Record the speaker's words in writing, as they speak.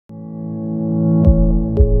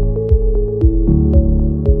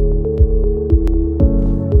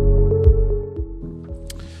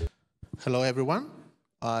Hello, everyone.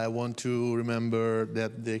 I want to remember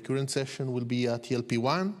that the current session will be a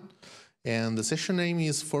TLP1, and the session name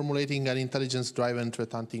is Formulating an Intelligence-Driven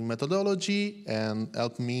Threat Hunting Methodology, and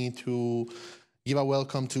help me to give a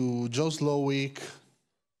welcome to Joe Slowik,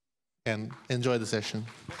 and enjoy the session.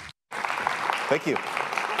 Thank you.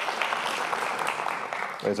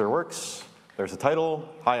 Laser works. There's the title.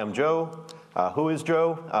 Hi, I'm Joe. Who is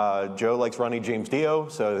Joe? Joe likes Ronnie James Dio,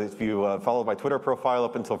 so if you followed my Twitter profile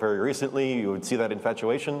up until very recently, you would see that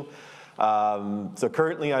infatuation. So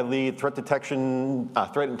currently I lead threat detection,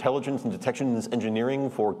 threat intelligence and detections engineering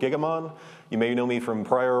for Gigamon. You may know me from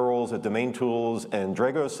prior roles at DomainTools and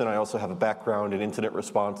Dragos, and I also have a background in incident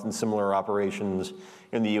response and similar operations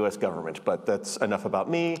in the US government, but that's enough about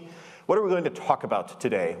me. What are we going to talk about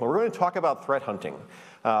today? Well, we're going to talk about threat hunting.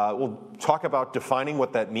 We'll talk about defining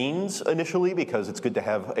what that means initially, because it's good to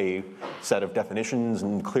have a set of definitions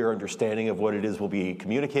and clear understanding of what it is we'll be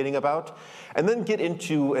communicating about, and then get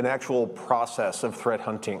into an actual process of threat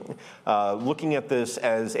hunting, looking at this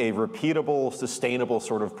as a repeatable, sustainable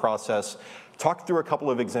sort of process, talk through a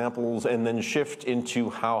couple of examples, and then shift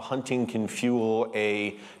into how hunting can fuel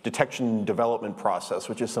a detection development process,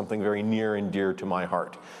 which is something very near and dear to my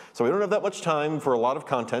heart. So we don't have that much time for a lot of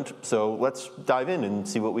content, so let's dive in and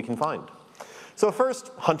see what we can find. So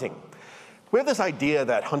first, hunting. We have this idea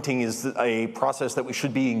that hunting is a process that we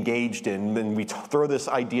should be engaged in, and we throw this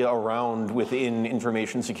idea around within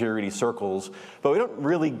information security circles, but we don't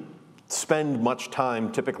really spend much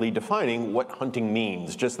time typically defining what hunting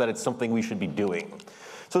means, just that it's something we should be doing.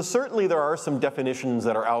 So certainly there are some definitions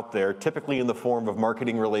that are out there, typically in the form of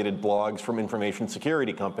marketing-related blogs from information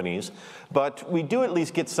security companies, but we do at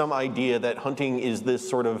least get some idea that hunting is this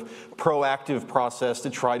sort of proactive process to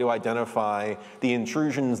try to identify the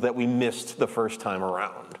intrusions that we missed the first time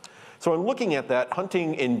around. So in looking at that,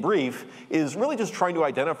 hunting in brief is really just trying to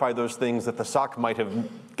identify those things that the SOC might have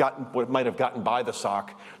gotten by the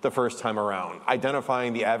SOC the first time around,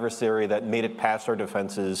 identifying the adversary that made it past our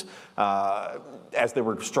defenses as they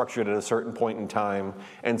were structured at a certain point in time,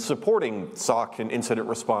 and supporting SOC and incident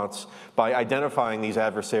response by identifying these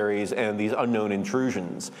adversaries and these unknown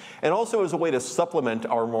intrusions. And also as a way to supplement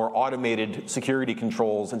our more automated security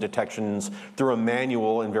controls and detections through a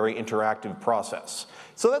manual and very interactive process.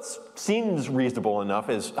 So that seems reasonable enough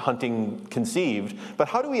as hunting conceived, but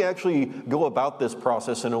how do we actually go about this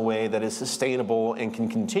process in a way that is sustainable and can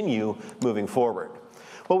continue moving forward?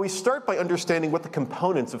 Well, we start by understanding what the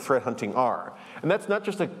components of threat hunting are. And that's not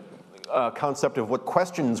just a concept of what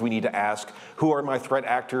questions we need to ask, who are my threat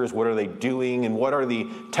actors, what are they doing, and what are the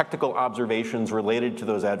technical observations related to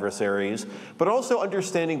those adversaries, but also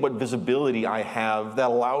understanding what visibility I have that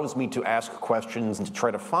allows me to ask questions and to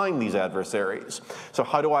try to find these adversaries. So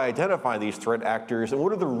how do I identify these threat actors, and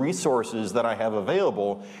what are the resources that I have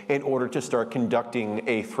available in order to start conducting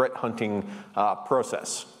a threat hunting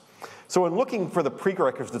process? So in looking for the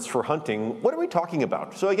prerequisites for hunting, what are we talking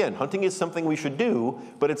about? So again, hunting is something we should do,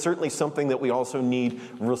 but it's certainly something that we also need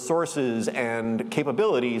resources and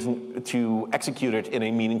capabilities to execute it in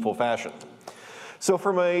a meaningful fashion. So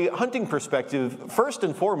from a hunting perspective, first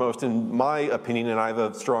and foremost, in my opinion, and I have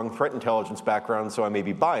a strong threat intelligence background, so I may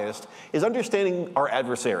be biased, is understanding our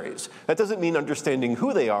adversaries. That doesn't mean understanding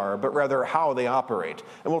who they are, but rather how they operate.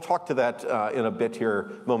 And we'll talk to that in a bit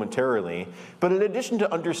here momentarily. But in addition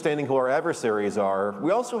to understanding who our adversaries are,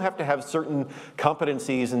 we also have to have certain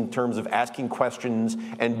competencies in terms of asking questions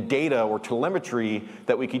and data or telemetry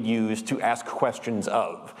that we could use to ask questions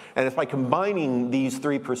of. And it's by combining these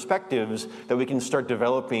three perspectives that we can start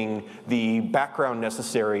developing the background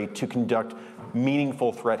necessary to conduct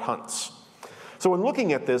meaningful threat hunts. So when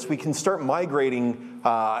looking at this, we can start migrating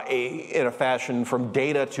in a fashion from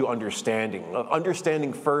data to understanding.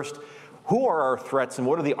 Understanding first, who are our threats and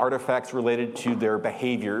what are the artifacts related to their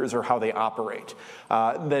behaviors or how they operate?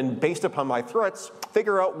 Then based upon my threats,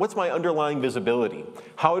 figure out what's my underlying visibility.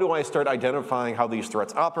 How do I start identifying how these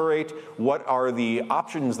threats operate? What are the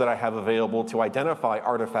options that I have available to identify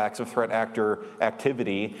artifacts of threat actor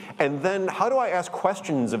activity? And then how do I ask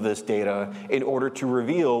questions of this data in order to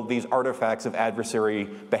reveal these artifacts of adversary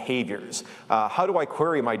behaviors? How do I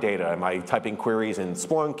query my data? Am I typing queries in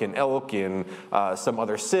Splunk, in Elk, in some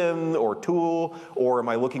other SIM or tool, or am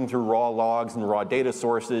I looking through raw logs and raw data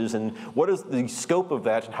sources, and what is the scope of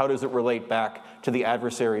that, and how does it relate back to the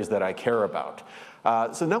adversaries that I care about?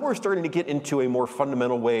 So now we're starting to get into a more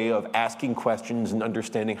fundamental way of asking questions and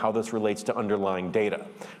understanding how this relates to underlying data.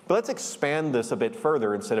 But let's expand this a bit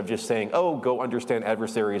further instead of just saying, oh, go understand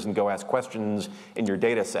adversaries and go ask questions in your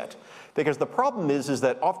data set. Because the problem is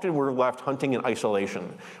that often we're left hunting in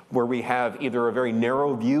isolation, where we have either a very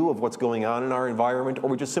narrow view of what's going on in our environment, or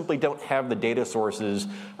we just simply don't have the data sources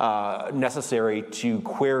necessary to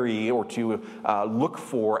query or to look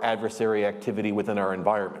for adversary activity within our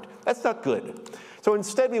environment. That's not good. So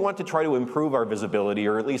instead, we want to try to improve our visibility,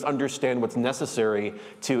 or at least understand what's necessary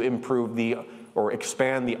to improve or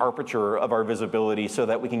expand the aperture of our visibility so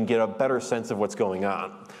that we can get a better sense of what's going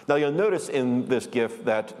on. Now you'll notice in this GIF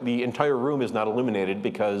that the entire room is not illuminated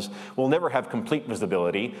because we'll never have complete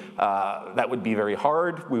visibility. That would be very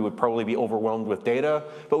hard. We would probably be overwhelmed with data.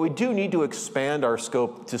 But we do need to expand our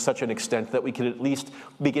scope to such an extent that we can at least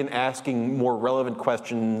begin asking more relevant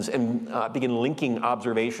questions and begin linking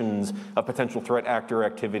observations of potential threat actor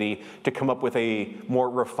activity to come up with a more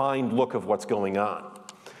refined look of what's going on.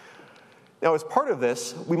 Now, as part of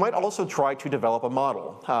this, we might also try to develop a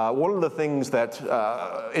model. One of the things that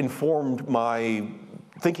informed my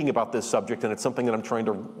thinking about this subject, and it's something that I'm trying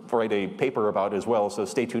to write a paper about as well, so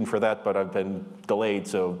stay tuned for that, but I've been delayed,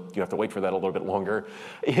 so you have to wait for that a little bit longer,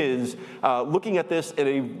 is looking at this in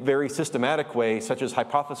a very systematic way, such as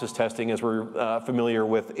hypothesis testing, as we're familiar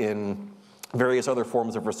with in various other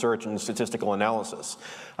forms of research and statistical analysis.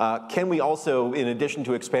 Can we also, in addition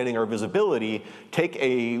to expanding our visibility, take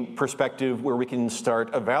a perspective where we can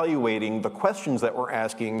start evaluating the questions that we're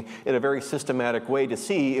asking in a very systematic way to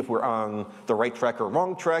see if we're on the right track or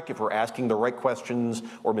wrong track, if we're asking the right questions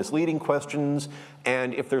or misleading questions,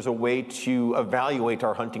 and if there's a way to evaluate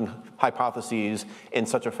our hunting hypotheses in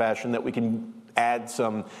such a fashion that we can add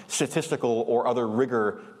some statistical or other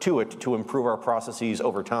rigor to it to improve our processes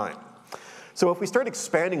over time. So if we start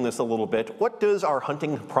expanding this a little bit, what does our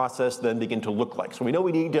hunting process then begin to look like? So we know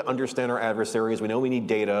we need to understand our adversaries, we know we need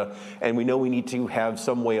data, and we know we need to have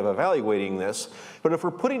some way of evaluating this. But if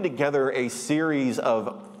we're putting together a series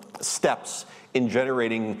of steps in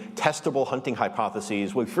generating testable hunting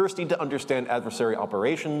hypotheses, we first need to understand adversary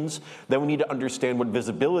operations, then we need to understand what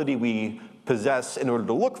visibility we possess in order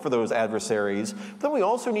to look for those adversaries. Then we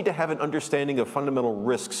also need to have an understanding of fundamental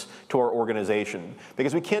risks to our organization,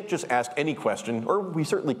 because we can't just ask any question, or we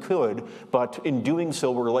certainly could, but in doing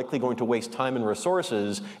so we're likely going to waste time and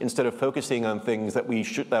resources instead of focusing on things that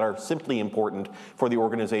that are simply important for the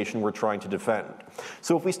organization we're trying to defend.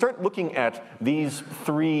 So if we start looking at these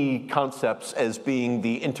three concepts as being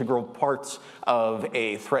the integral parts of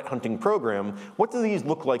a threat hunting program, what do these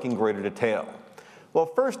look like in greater detail? Well,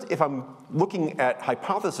 first, if I'm looking at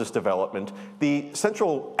hypothesis development, the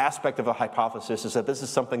central aspect of a hypothesis is that this is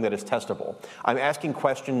something that is testable. I'm asking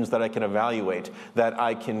questions that I can evaluate, that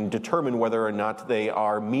I can determine whether or not they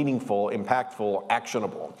are meaningful, impactful,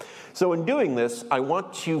 actionable. So in doing this, I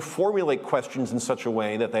want to formulate questions in such a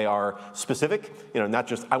way that they are specific, not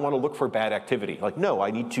just, I want to look for bad activity. Like, no,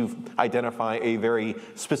 I need to identify a very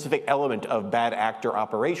specific element of bad actor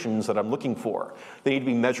operations that I'm looking for. They need to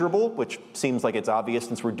be measurable, which seems like it's obvious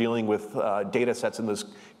since we're dealing with data sets in this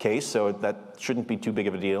case, so that shouldn't be too big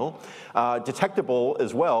of a deal. Detectable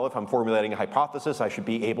as well. If I'm formulating a hypothesis, I should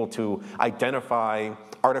be able to identify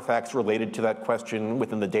artifacts related to that question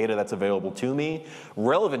within the data that's available to me.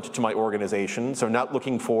 Relevant to my organization, so not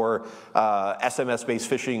looking for SMS-based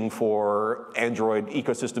phishing for Android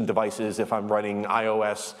ecosystem devices if I'm running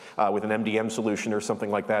iOS with an MDM solution or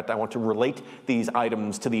something like that. I want to relate these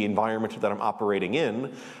items to the environment that I'm operating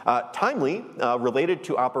in. Timely, related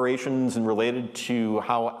to operations and related to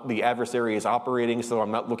how the adversary is operating, so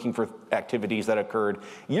I'm not looking for activities that occurred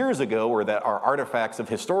years ago or that are artifacts of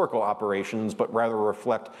historical operations, but rather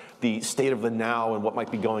reflect the state of the now and what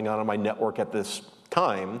might be going on my network at this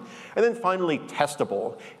time. And then finally,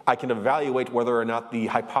 testable. I can evaluate whether or not the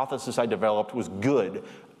hypothesis I developed was good,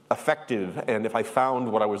 effective, and if I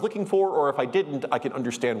found what I was looking for, or if I didn't, I can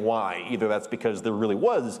understand why. Either that's because there really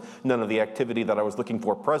was none of the activity that I was looking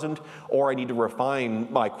for present, or I need to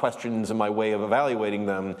refine my questions and my way of evaluating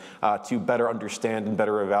them to better understand and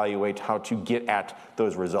better evaluate how to get at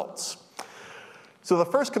those results. So the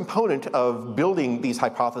first component of building these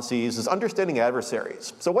hypotheses is understanding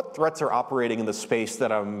adversaries. So what threats are operating in the space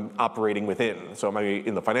that I'm operating within? So am I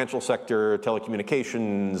in the financial sector,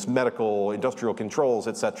 telecommunications, medical, industrial controls,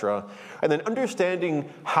 et cetera? And then understanding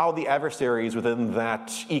how the adversaries within that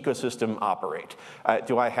ecosystem operate.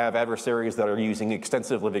 Do I have adversaries that are using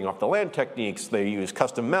extensive living off the land techniques? They use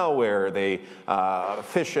custom malware, they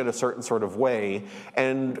phish in a certain sort of way.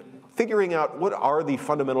 And figuring out what are the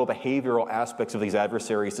fundamental behavioral aspects of these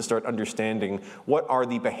adversaries to start understanding what are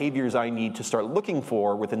the behaviors I need to start looking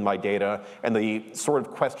for within my data and the sort of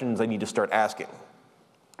questions I need to start asking.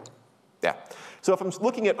 Yeah. So if I'm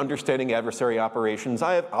looking at understanding adversary operations,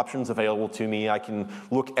 I have options available to me. I can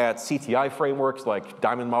look at CTI frameworks like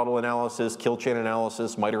diamond model analysis, kill chain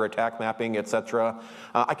analysis, MITRE attack mapping, et cetera.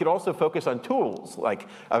 I could also focus on tools like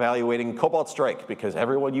evaluating Cobalt Strike, because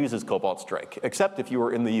everyone uses Cobalt Strike, except if you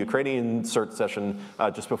were in the Ukrainian CERT session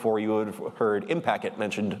just before, you would have heard Impacket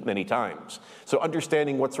mentioned many times. So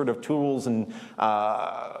understanding what sort of tools and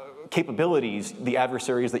capabilities the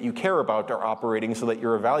adversaries that you care about are operating so that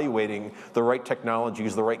you're evaluating the right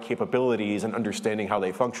technologies, the right capabilities, and understanding how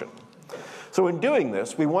they function. So in doing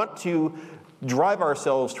this, we want to drive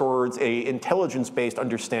ourselves towards an intelligence-based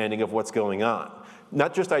understanding of what's going on.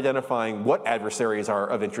 Not just identifying what adversaries are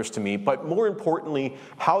of interest to me, but more importantly,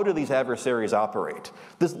 how do these adversaries operate?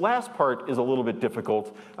 This last part is a little bit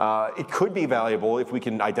difficult. It could be valuable if we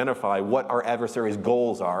can identify what our adversaries'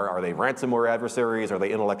 goals are. Are they ransomware adversaries? Are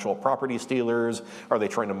they intellectual property stealers? Are they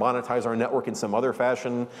trying to monetize our network in some other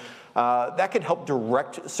fashion? That could help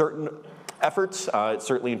direct certain efforts,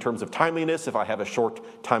 certainly in terms of timeliness, if I have a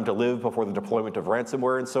short time to live before the deployment of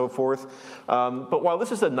ransomware and so forth. But while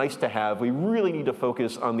this is a nice to have, we really need to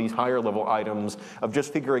focus on these higher level items of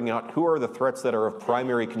just figuring out who are the threats that are of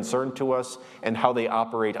primary concern to us and how they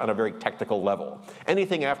operate on a very technical level.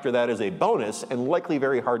 Anything after that is a bonus and likely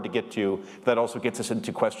very hard to get to. That also gets us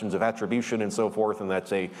into questions of attribution and so forth, and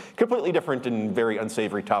that's a completely different and very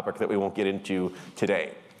unsavory topic that we won't get into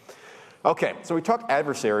today. Okay, so we talk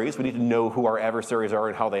adversaries. We need to know who our adversaries are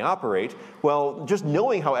and how they operate. Well, just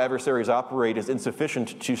knowing how adversaries operate is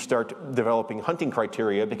insufficient to start developing hunting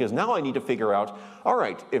criteria, because now I need to figure out, all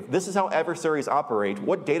right, if this is how adversaries operate,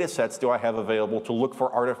 what data sets do I have available to look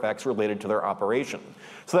for artifacts related to their operation?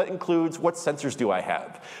 So that includes what sensors do I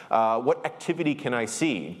have? What activity can I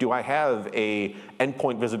see? Do I have a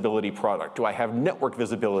endpoint visibility product? Do I have network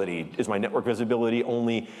visibility? Is my network visibility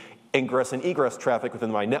only ingress and egress traffic within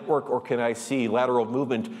my network, or can I see lateral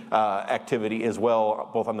movement activity as well,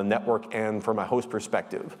 both on the network and from a host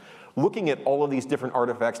perspective? Looking at all of these different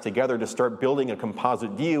artifacts together to start building a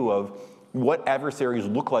composite view of what adversaries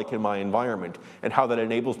look like in my environment and how that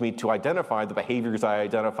enables me to identify the behaviors I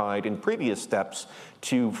identified in previous steps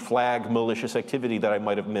to flag malicious activity that I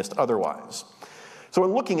might have missed otherwise. So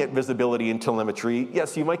in looking at visibility and telemetry,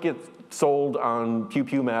 yes, you might get sold on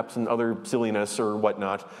pew-pew maps and other silliness or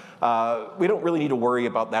whatnot. We don't really need to worry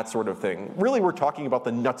about that sort of thing. Really, we're talking about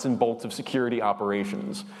the nuts and bolts of security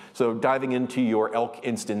operations. So diving into your Elk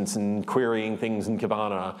instance and querying things in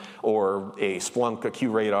Kibana, or a Splunk, a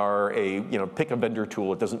QRadar, pick a vendor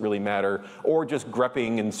tool, it doesn't really matter, or just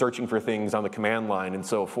grepping and searching for things on the command line and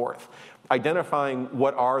so forth. Identifying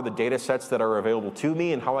what are the data sets that are available to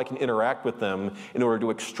me and how I can interact with them in order to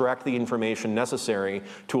extract the information necessary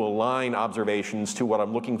to align observations to what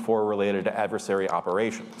I'm looking for related to adversary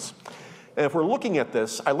operations. And if we're looking at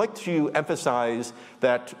this, I like to emphasize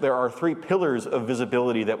that there are three pillars of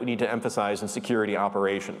visibility that we need to emphasize in security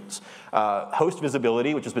operations. Host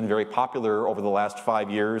visibility, which has been very popular over the last 5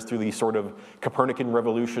 years through the sort of Copernican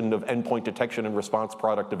revolution of endpoint detection and response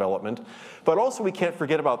product development. But also we can't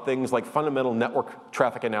forget about things like fundamental network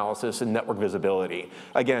traffic analysis and network visibility.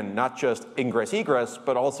 Again, not just ingress-egress,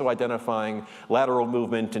 but also identifying lateral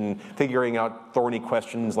movement and figuring out thorny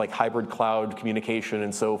questions like hybrid cloud communication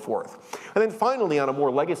and so forth. And then finally, on a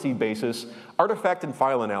more legacy basis, artifact and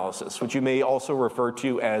file analysis, which you may also refer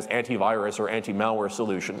to as antivirus or anti-malware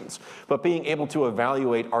solutions, but being able to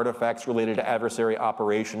evaluate artifacts related to adversary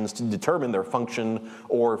operations to determine their function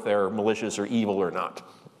or if they're malicious or evil or not.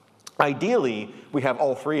 Ideally, we have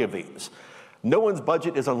all three of these. No one's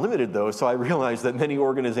budget is unlimited, though, so I realize that many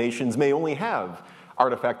organizations may only have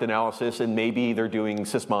artifact analysis, and maybe they're doing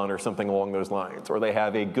Sysmon or something along those lines. Or they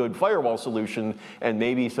have a good firewall solution and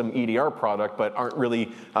maybe some EDR product, but aren't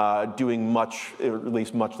really doing much, or at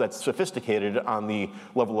least much that's sophisticated on the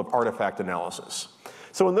level of artifact analysis.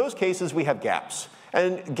 So in those cases, we have gaps.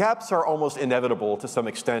 And gaps are almost inevitable to some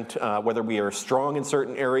extent, whether we are strong in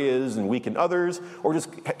certain areas and weak in others, or just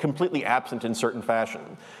completely absent in certain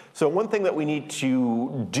fashion. So one thing that we need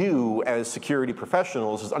to do as security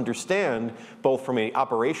professionals is understand, both from an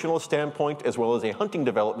operational standpoint as well as a hunting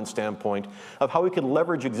development standpoint, of how we can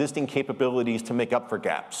leverage existing capabilities to make up for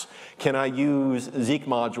gaps. Can I use Zeek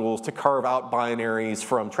modules to carve out binaries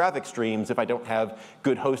from traffic streams if I don't have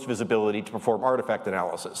good host visibility to perform artifact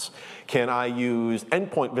analysis? Can I use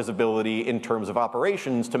endpoint visibility in terms of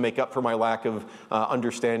operations to make up for my lack of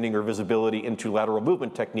understanding or visibility into lateral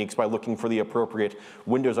movement techniques by looking for the appropriate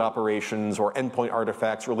Windows operations or endpoint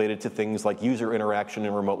artifacts related to things like user interaction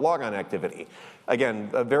and remote logon activity. Again,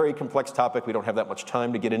 a very complex topic. We don't have that much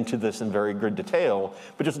time to get into this in very good detail,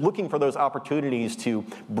 but just looking for those opportunities to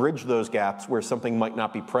bridge those gaps where something might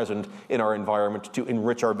not be present in our environment to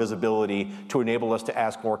enrich our visibility, to enable us to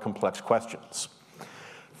ask more complex questions.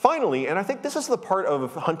 Finally, and I think this is the part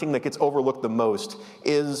of hunting that gets overlooked the most,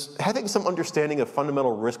 is having some understanding of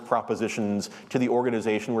fundamental risk propositions to the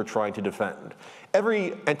organization we're trying to defend.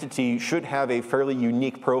 Every entity should have a fairly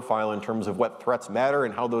unique profile in terms of what threats matter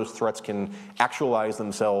and how those threats can actualize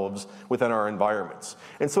themselves within our environments.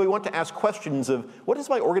 And so we want to ask questions of, what does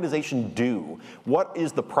my organization do? What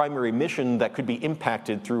is the primary mission that could be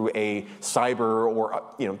impacted through a cyber or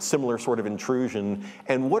similar sort of intrusion?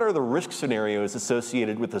 And what are the risk scenarios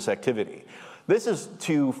associated with this activity? This is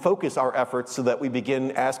to focus our efforts so that we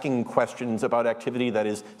begin asking questions about activity that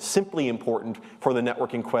is simply important for the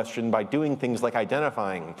network in question by doing things like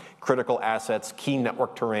identifying critical assets, key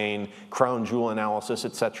network terrain, crown jewel analysis,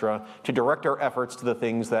 et cetera, to direct our efforts to the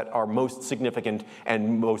things that are most significant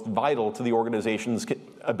and most vital to the organization's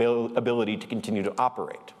ability to continue to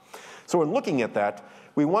operate. So in looking at that,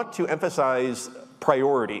 we want to emphasize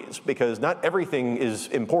priorities, because not everything is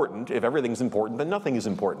important. If everything's important, then nothing is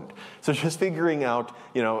important. So just figuring out,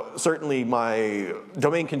 certainly my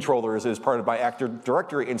domain controllers as part of my Active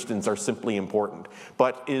Directory instance are simply important.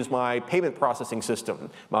 But is my payment processing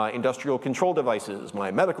system, my industrial control devices,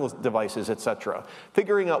 my medical devices, et cetera,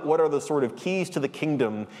 figuring out what are the sort of keys to the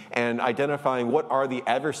kingdom and identifying what are the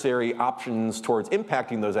adversary options towards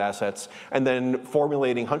impacting those assets, and then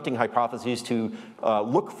formulating hunting hypotheses to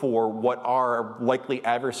look for what are likely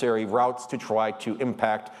adversary routes to try to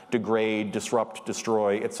impact, degrade, disrupt,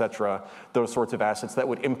 destroy, et cetera, those sorts of assets that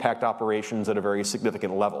would impact operations at a very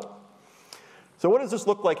significant level. So what does this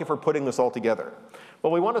look like if we're putting this all together?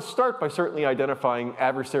 Well, we want to start by certainly identifying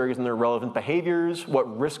adversaries and their relevant behaviors,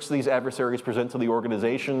 what risks these adversaries present to the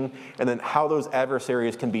organization, and then how those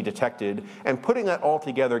adversaries can be detected. And putting that all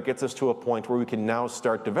together gets us to a point where we can now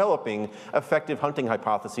start developing effective hunting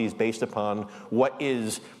hypotheses based upon what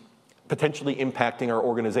is potentially impacting our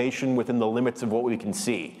organization within the limits of what we can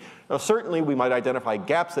see. Now, certainly we might identify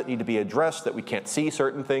gaps that need to be addressed, that we can't see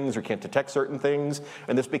certain things or can't detect certain things,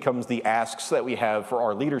 and this becomes the asks that we have for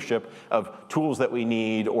our leadership of tools that we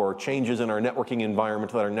need or changes in our networking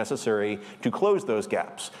environment that are necessary to close those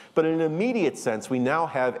gaps. But in an immediate sense, we now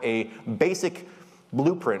have a basic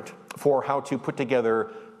blueprint for how to put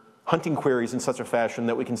together hunting queries in such a fashion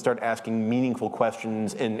that we can start asking meaningful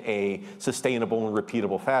questions in a sustainable and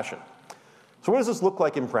repeatable fashion. So what does this look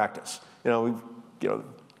like in practice?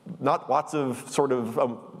 Not lots of sort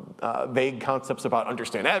of vague concepts about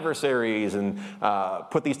understand adversaries and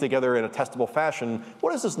put these together in a testable fashion.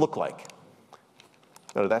 What does this look like?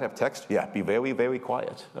 Oh, did that have text? Yeah, be very, very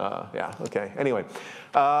quiet. Yeah, okay. Anyway,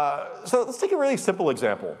 so let's take a really simple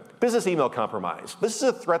example. Business email compromise. This is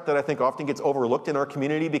a threat that I think often gets overlooked in our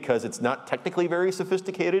community because it's not technically very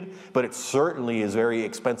sophisticated, but it certainly is very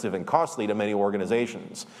expensive and costly to many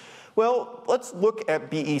organizations. Well, let's look at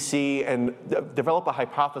BEC and develop a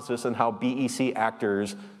hypothesis on how BEC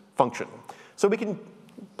actors function. So we can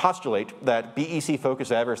postulate that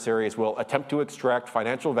BEC-focused adversaries will attempt to extract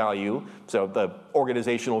financial value, so the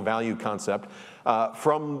organizational value concept,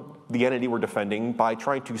 from the entity we're defending by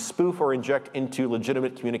trying to spoof or inject into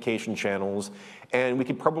legitimate communication channels. And we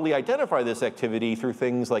could probably identify this activity through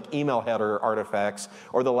things like email header artifacts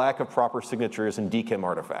or the lack of proper signatures and DKIM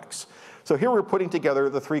artifacts. So here we're putting together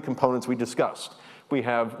the three components we discussed. We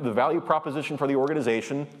have the value proposition for the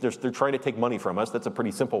organization. They're trying to take money from us. That's a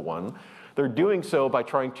pretty simple one. They're doing so by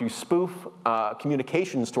trying to spoof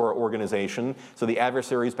communications to our organization, so the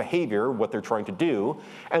adversary's behavior, what they're trying to do.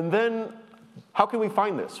 And then how can we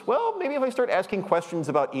find this? Well, maybe if I start asking questions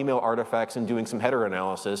about email artifacts and doing some header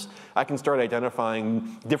analysis, I can start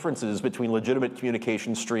identifying differences between legitimate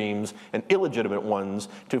communication streams and illegitimate ones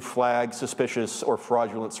to flag suspicious or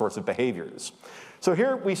fraudulent sorts of behaviors. So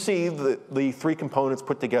here we see the three components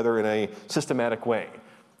put together in a systematic way.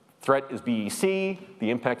 Threat is BEC,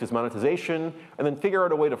 the impact is monetization, and then figure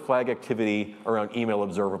out a way to flag activity around email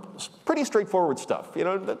observables. Pretty straightforward stuff.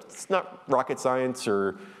 That's not rocket science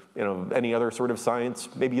or any other sort of science,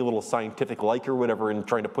 maybe a little scientific-like or whatever in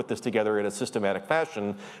trying to put this together in a systematic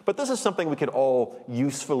fashion. But this is something we could all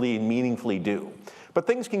usefully and meaningfully do. But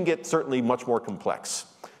things can get certainly much more complex.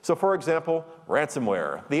 So for example,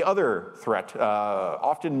 ransomware, the other threat,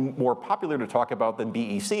 often more popular to talk about than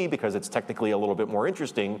BEC because it's technically a little bit more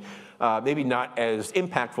interesting, maybe not as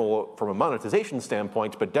impactful from a monetization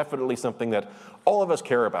standpoint, but definitely something that all of us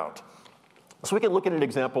care about. So we can look at an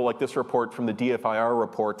example like this report from the DFIR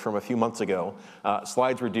report from a few months ago.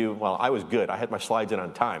 Slides were due, well, I was good. I had my slides in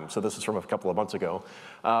on time, so this is from a couple of months ago.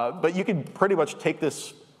 But you can pretty much take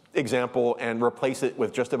this example and replace it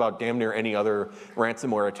with just about damn near any other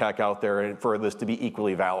ransomware attack out there and for this to be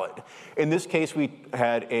equally valid. In this case, we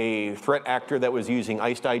had a threat actor that was using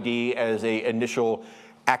iced ID as an initial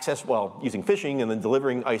access, well, using phishing and then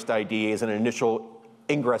delivering iced ID as an initial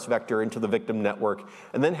ingress vector into the victim network,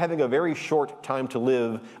 and then having a very short time to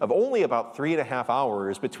live of only about 3.5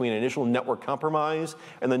 hours between initial network compromise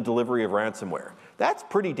and then delivery of ransomware. That's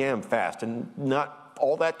pretty damn fast and not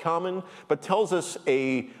all that common, but tells us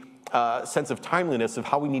a sense of timeliness of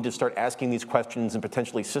how we need to start asking these questions and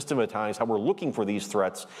potentially systematize how we're looking for these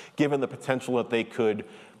threats, given the potential that they could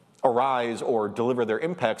arise or deliver their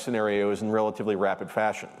impact scenarios in relatively rapid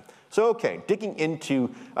fashion. So, okay, digging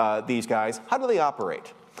into these guys, how do they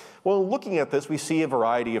operate? Well, looking at this, we see a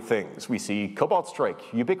variety of things. We see Cobalt Strike,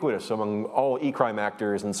 ubiquitous among all e-crime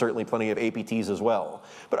actors and certainly plenty of APTs as well.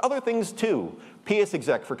 But other things too,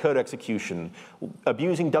 PSExec for code execution,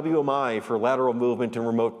 abusing WMI for lateral movement and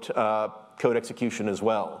remote code execution as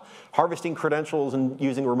well. Harvesting credentials and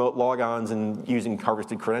using remote logons and using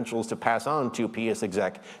harvested credentials to pass on to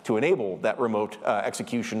PSExec to enable that remote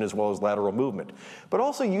execution as well as lateral movement. But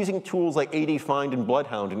also using tools like AD-Find and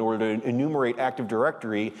Bloodhound in order to enumerate Active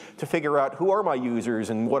Directory to figure out who are my users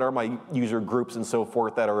and what are my user groups and so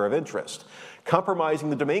forth that are of interest.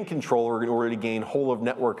 Compromising the domain controller in order to gain whole of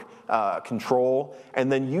network control, and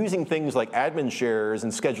then using things like admin shares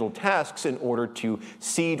and scheduled tasks in order to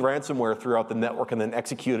seed ransomware throughout the network and then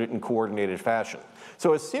execute it in coordinated fashion.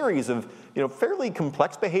 So a series of fairly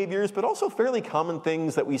complex behaviors, but also fairly common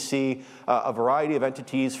things that we see a variety of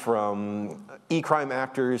entities from e-crime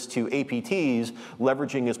actors to APTs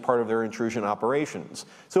leveraging as part of their intrusion operations.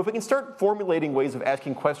 So if we can start formulating ways of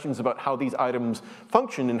asking questions about how these items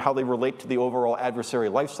function and how they relate to the overall adversary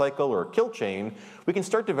lifecycle or kill chain, we can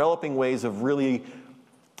start developing ways of really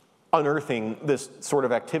unearthing this sort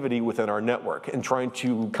of activity within our network and trying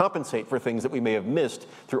to compensate for things that we may have missed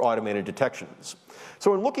through automated detections.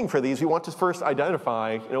 So in looking for these, we want to first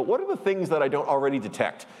identify, what are the things that I don't already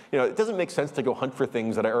detect? It doesn't make sense to go hunt for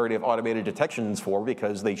things that I already have automated detections for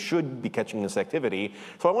because they should be catching this activity.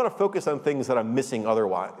 So I want to focus on things that I'm missing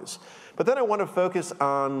otherwise. But then I want to focus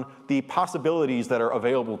on the possibilities that are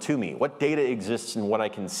available to me, what data exists and what I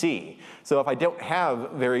can see. So if I don't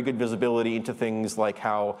have very good visibility into things like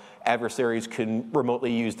how adversaries can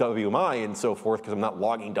remotely use WMI and so forth, because I'm not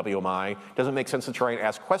logging WMI, it doesn't make sense to try and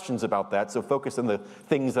ask questions about that, so focus on the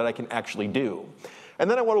things that I can actually do.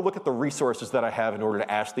 And then I want to look at the resources that I have in order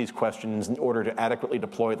to ask these questions, in order to adequately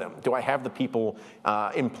deploy them. Do I have the people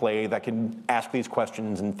in play that can ask these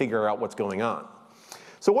questions and figure out what's going on?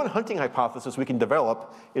 So one hunting hypothesis we can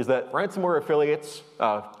develop is that ransomware affiliates,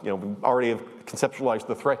 we already have conceptualized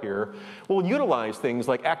the threat here, will utilize things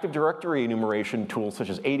like Active Directory enumeration tools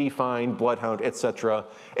such as AD-Find, Bloodhound, et cetera,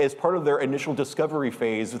 as part of their initial discovery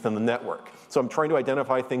phase within the network. So I'm trying to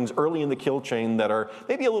identify things early in the kill chain that are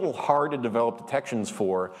maybe a little hard to develop detections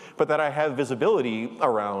for, but that I have visibility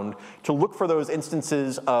around to look for those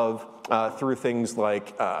instances of through things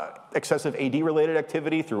like excessive AD-related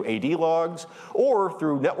activity through AD logs, or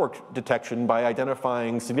through network detection by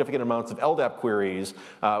identifying significant amounts of LDAP queries,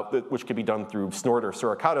 which could be done through Snort or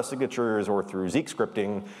Suricata signatures or through Zeek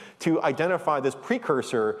scripting, to identify this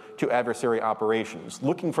precursor to adversary operations,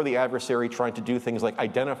 looking for the adversary trying to do things like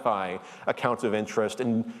identify accounts of interest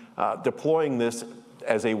and deploying this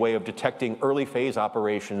as a way of detecting early phase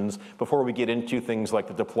operations before we get into things like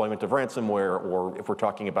the deployment of ransomware, or if we're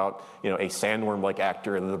talking about a sandworm-like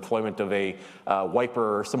actor and the deployment of a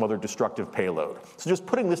wiper or some other destructive payload. So just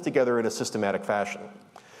putting this together in a systematic fashion.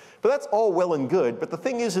 But that's all well and good, but the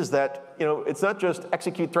thing is that it's not just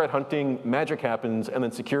execute threat hunting, magic happens, and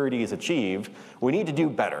then security is achieved. We need to do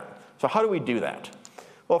better. So how do we do that?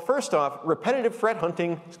 Well, first off, repetitive threat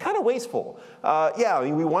hunting is kind of wasteful.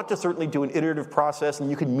 We want to certainly do an iterative process, and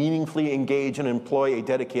you can meaningfully engage and employ a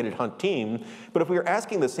dedicated hunt team. But if we are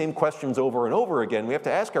asking the same questions over and over again, we have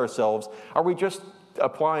to ask ourselves, are we just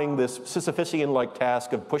applying this Sisyphusian-like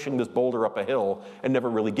task of pushing this boulder up a hill and never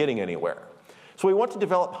really getting anywhere? So we want to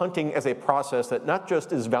develop hunting as a process that not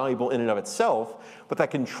just is valuable in and of itself, but that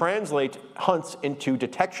can translate hunts into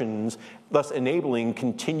detections, thus enabling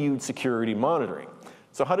continued security monitoring.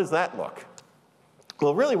 So how does that look?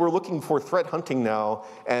 Well, really, we're looking for threat hunting now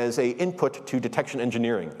as an input to detection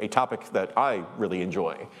engineering, a topic that I really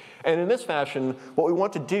enjoy. And in this fashion, what we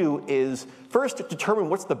want to do is first determine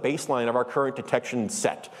what's the baseline of our current detection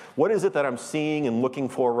set. What is it that I'm seeing and looking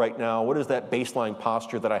for right now? What is that baseline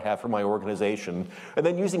posture that I have for my organization? And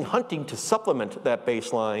then using hunting to supplement that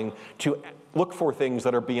baseline to look for things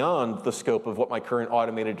that are beyond the scope of what my current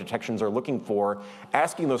automated detections are looking for,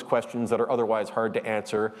 asking those questions that are otherwise hard to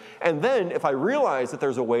answer. And then if I realize that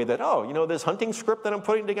there's a way that, oh, you know, this hunting script that I'm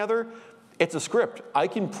putting together, it's a script. I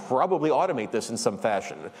can probably automate this in some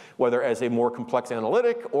fashion, whether as a more complex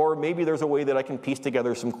analytic, or maybe there's a way that I can piece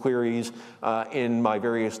together some queries in my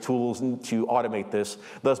various tools to automate this,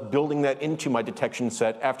 thus building that into my detection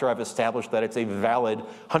set after I've established that it's a valid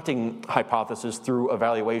hunting hypothesis through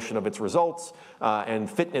evaluation of its results and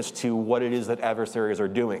fitness to what it is that adversaries are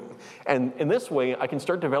doing. And in this way, I can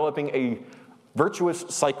start developing a virtuous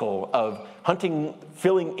cycle of hunting,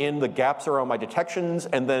 filling in the gaps around my detections,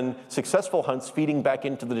 and then successful hunts feeding back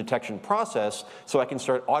into the detection process so I can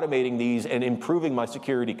start automating these and improving my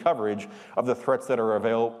security coverage of the threats that are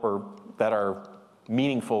available or that are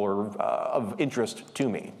meaningful or of interest to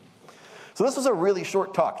me. So this is a really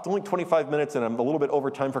short talk. It's only 25 minutes, and I'm a little bit over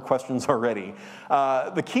time for questions already.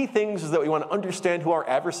 The key things is that we want to understand who our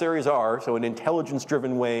adversaries are, so an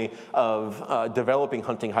intelligence-driven way of developing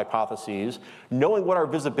hunting hypotheses, knowing what our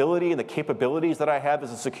visibility and the capabilities that I have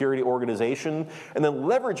as a security organization, and then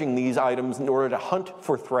leveraging these items in order to hunt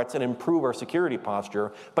for threats and improve our security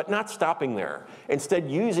posture, but not stopping there. Instead,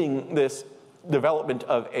 using this development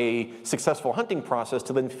of a successful hunting process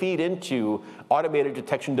to then feed into automated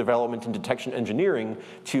detection development and detection engineering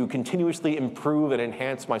to continuously improve and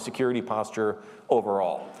enhance my security posture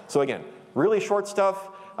overall. So again, really short stuff.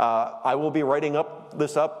 I will be writing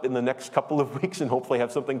this up in the next couple of weeks and hopefully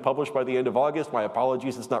have something published by the end of August. My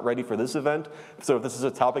apologies, it's not ready for this event. So if this is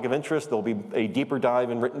a topic of interest, there'll be a deeper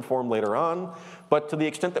dive in written form later on. But to the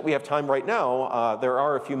extent that we have time right now, there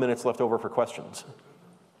are a few minutes left over for questions.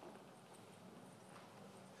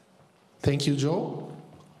 Thank you, Joe.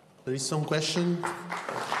 There is some question.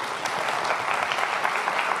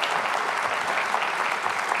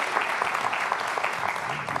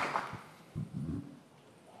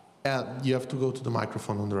 Yeah, you have to go to the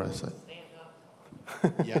microphone on the right side.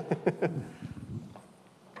 Stand up. Yeah.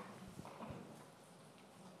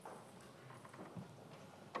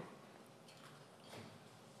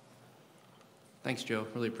 Thanks, Joe.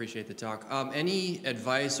 Really appreciate the talk. Any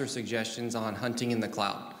advice or suggestions on hunting in the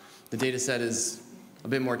cloud? The data set is a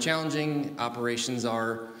bit more challenging. Operations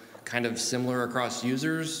are kind of similar across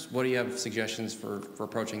users. What do you have suggestions for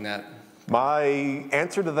approaching that? My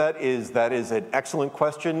answer to that is an excellent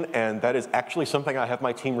question, and that is actually something I have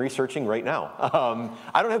my team researching right now.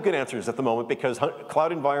 I don't have good answers at the moment because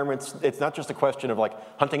cloud environments, it's not just a question of like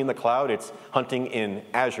hunting in the cloud, it's hunting in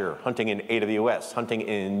Azure, hunting in AWS, hunting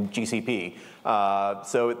in GCP.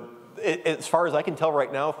 As far as I can tell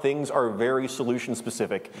right now, things are very solution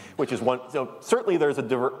specific, which is one, so certainly there's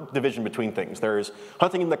a division between things. There's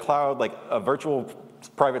hunting in the cloud, like a virtual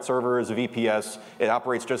private server is a VPS. It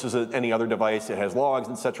operates just as any other device. It has logs,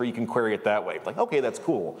 et cetera. You can query it that way. Like, okay, that's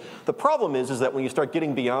cool. The problem is that when you start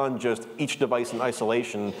getting beyond just each device in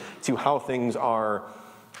isolation to how things are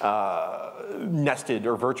nested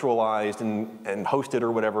or virtualized and hosted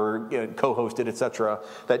or whatever, co-hosted, et cetera,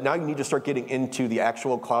 that now you need to start getting into the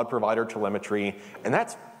actual cloud provider telemetry, and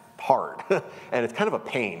that's hard, and it's kind of a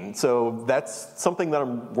pain. So that's something that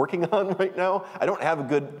I'm working on right now. I don't have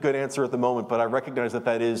a good answer at the moment, but I recognize that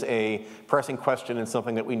that is a pressing question and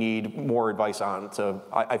something that we need more advice on. So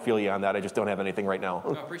I feel you on that. I just don't have anything right now.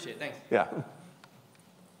 I appreciate it. Thanks. Yeah.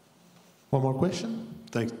 One more question?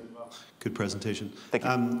 Thanks. Good presentation. Thank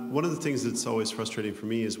you. One of the things that's always frustrating for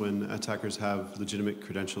me is when attackers have legitimate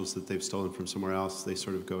credentials that they've stolen from somewhere else, they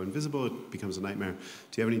sort of go invisible, it becomes a nightmare.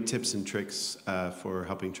 Do you have any tips and tricks for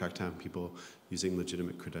helping track down people using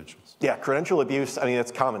legitimate credentials? Yeah, credential abuse, I mean,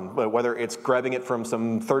 it's common, but whether it's grabbing it from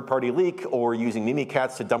some third-party leak or using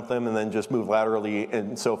Mimikatz to dump them and then just move laterally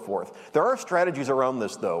and so forth. There are strategies around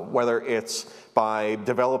this, though, whether it's by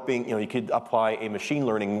developing, you could apply a machine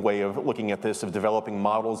learning way of looking at this, of developing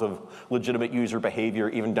models of legitimate user behavior,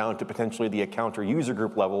 even down to potentially the account or user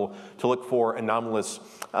group level, to look for anomalous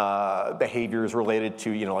behaviors related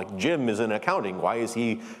to, like Jim is in accounting. Why is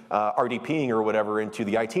he RDPing or whatever into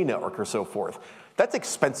the IT network or so forth? That's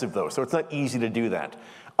expensive, though, so it's not easy to do that.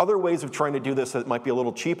 Other ways of trying to do this that might be a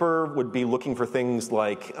little cheaper would be looking for things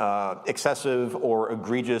like excessive or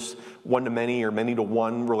egregious one-to-many or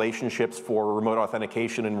many-to-one relationships for remote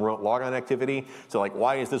authentication and remote logon activity. So like,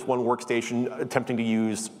 why is this one workstation attempting to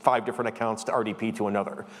use 5 different accounts to RDP to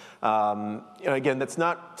another? Again, that's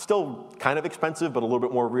still kind of expensive, but a little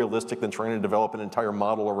bit more realistic than trying to develop an entire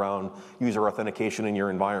model around user authentication in your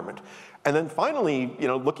environment. And then finally,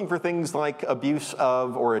 looking for things like abuse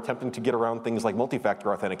of or attempting to get around things like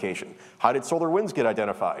multi-factor authentication. How did SolarWinds get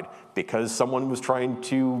identified? Because someone was trying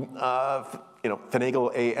to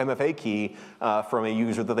finagle a MFA key from a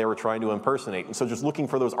user that they were trying to impersonate. And so just looking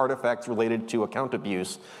for those artifacts related to account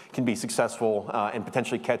abuse can be successful and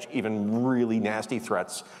potentially catch even really nasty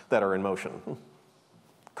threats that are in motion.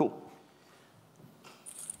 Cool.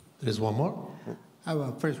 There's one more.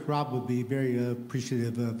 Well, first, Rob would be very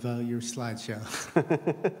appreciative of your slideshow.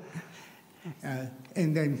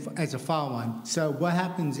 And then as a follow-on, so what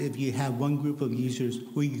happens if you have one group of users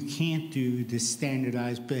where you can't do the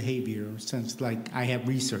standardized behavior, since like I have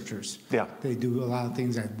researchers. Yeah. They do a lot of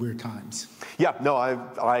things at weird times. Yeah, no,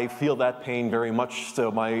 I feel that pain very much.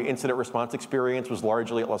 So my incident response experience was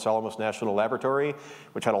largely at Los Alamos National Laboratory,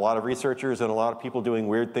 which had a lot of researchers and a lot of people doing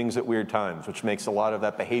weird things at weird times, which makes a lot of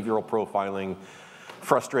that behavioral profiling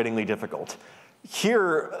frustratingly difficult.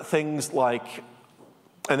 Here, things like,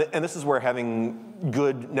 and this is where having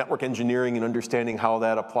good network engineering and understanding how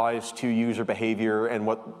that applies to user behavior and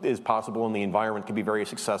what is possible in the environment can be very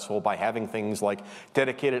successful by having things like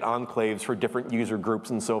dedicated enclaves for different user groups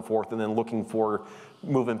and so forth, and then looking for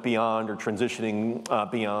movement beyond or transitioning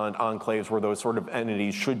beyond enclaves where those sort of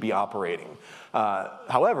entities should be operating.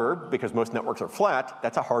 However, because most networks are flat,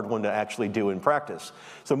 that's a hard one to actually do in practice.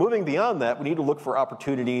 So moving beyond that, we need to look for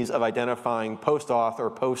opportunities of identifying post-auth or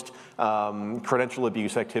post-credential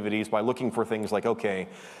abuse activities by looking for things like, okay,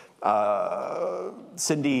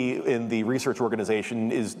 Cindy in the research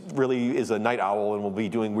organization is a night owl and will be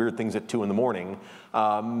doing weird things at 2 in the morning.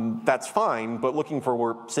 That's fine, but looking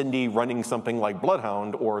for Cindy running something like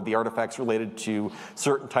Bloodhound or the artifacts related to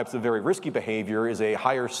certain types of very risky behavior is a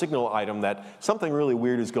higher signal item that something really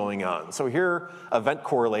weird is going on. So here, event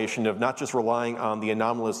correlation of not just relying on the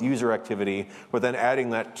anomalous user activity, but then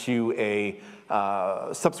adding that to a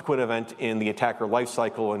subsequent event in the attacker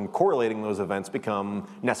lifecycle and correlating those events become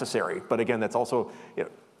necessary. But again, that's also,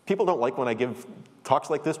 people don't like when I give talks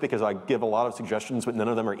like this because I give a lot of suggestions, but none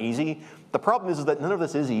of them are easy. The problem is that none of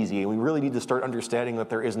this is easy, and we really need to start understanding that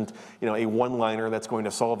there isn't, a one-liner that's going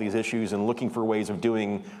to solve these issues, and looking for ways of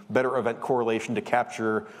doing better event correlation to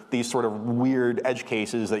capture these sort of weird edge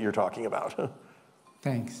cases that you're talking about.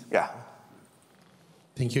 Thanks. Yeah.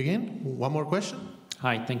 Thank you again. One more question?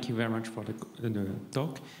 Hi, thank you very much for the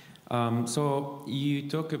talk. So you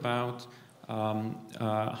talk about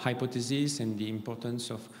hypotheses and the importance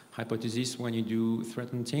of hypotheses when you do threat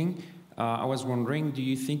hunting. I was wondering, do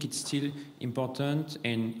you think it's still important,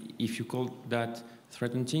 and if you call that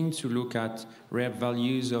threat hunting, to look at rep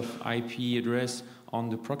values of IP address on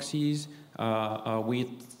the proxies with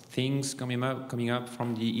things coming up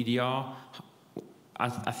from the EDR?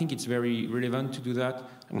 I think it's very relevant to do that,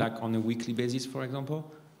 like on a weekly basis, for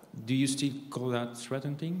example. Do you still call that threat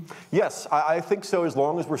hunting? Yes, I think so, as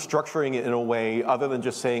long as we're structuring it in a way other than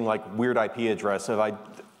just saying like weird IP address,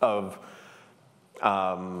 of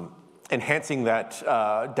enhancing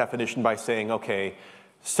that definition by saying, okay,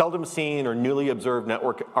 seldom seen or newly observed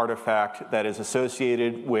network artifact that is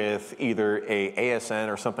associated with either a ASN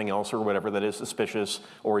or something else or whatever that is suspicious,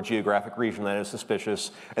 or a geographic region that is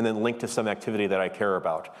suspicious, and then linked to some activity that I care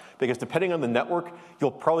about. Because depending on the network,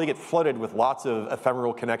 you'll probably get flooded with lots of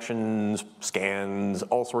ephemeral connections, scans,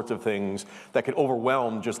 all sorts of things that could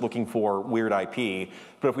overwhelm just looking for weird IP.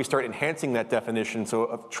 But if we start enhancing that definition, so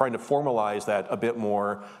of trying to formalize that a bit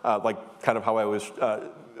more, like kind of how I was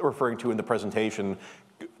referring to in the presentation,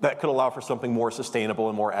 that could allow for something more sustainable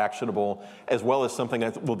and more actionable, as well as something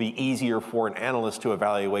that will be easier for an analyst to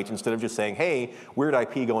evaluate, instead of just saying, hey, weird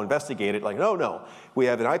IP, go investigate it. Like, no, we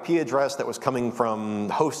have an IP address that was coming from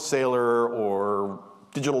Host Sailor or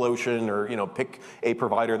DigitalOcean, or pick a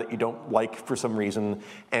provider that you don't like for some reason,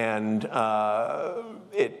 and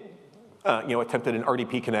it attempted an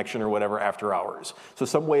RDP connection or whatever after hours. So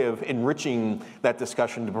some way of enriching that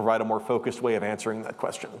discussion to provide a more focused way of answering that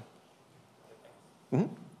question.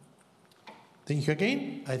 Mm-hmm. Thank you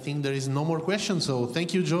again. I think there is no more questions, so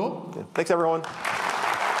thank you, Joe. Okay. Thanks, everyone.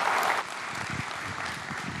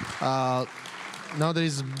 Now there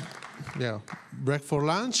is break for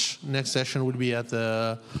lunch. Next session will be at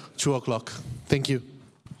 2 o'clock. Thank you.